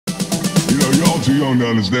y'all too young to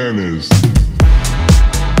understand this.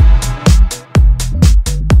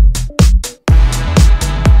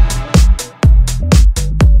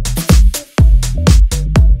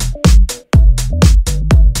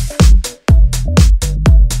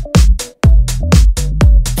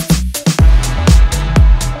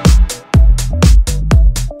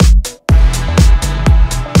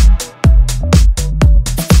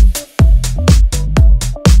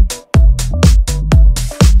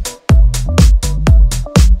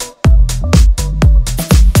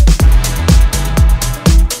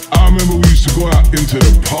 Into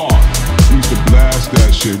the park, we used to blast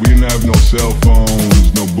that shit. We didn't have no cell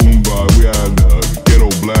phones, no boombox. We had a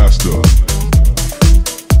ghetto blaster,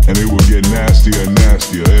 and it would get nastier and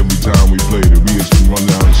nastier every time we played it. We used to run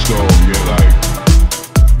down the store and get like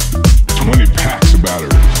 20 packs of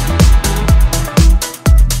batteries,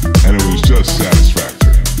 and it was just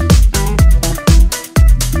satisfactory.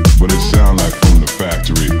 But it sounded like from the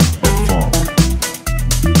factory of funk.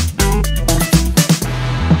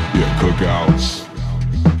 Yeah, cookouts.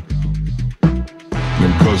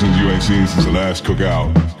 Them cousins you ain't seen since the last cookout.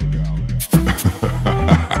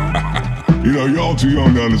 You know, y'all too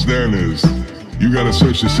young to understand this. You gotta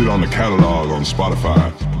search this shit on the catalog on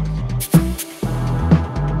Spotify.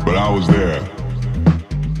 But I was there.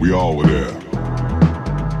 We all were there.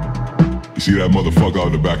 You see that motherfucker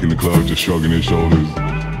out the back in the club just shrugging his shoulders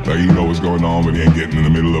like he know what's going on, but he ain't getting in the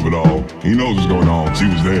middle of it all. He knows what's going on, 'cause he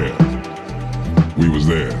was there. We was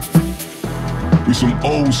there. We some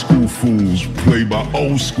old school fools, play by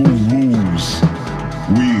old school rules.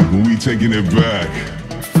 When we taking it back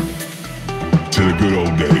to the good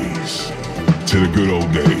old days, to the good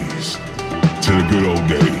old days, to the good old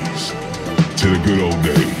days, to the good old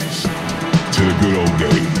days, to the good old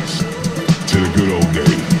days, to the good old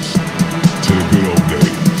days, to the good old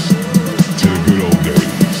days, to the good old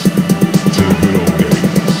days, to the good old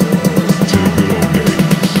days, to the good old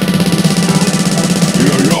days. You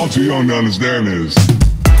know, y'all too young to understand this.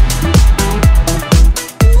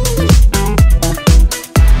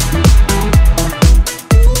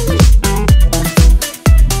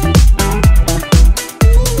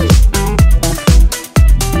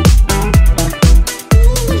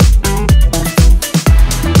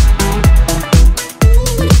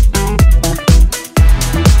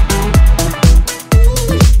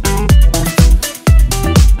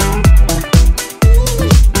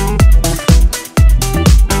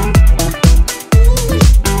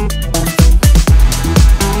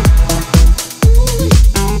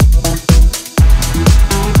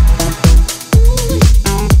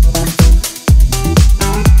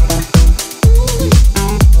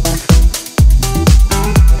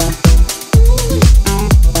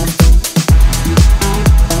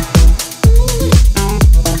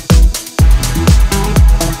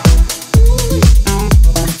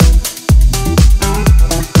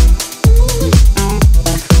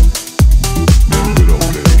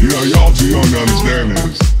 Y'all too young to understand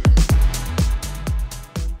this.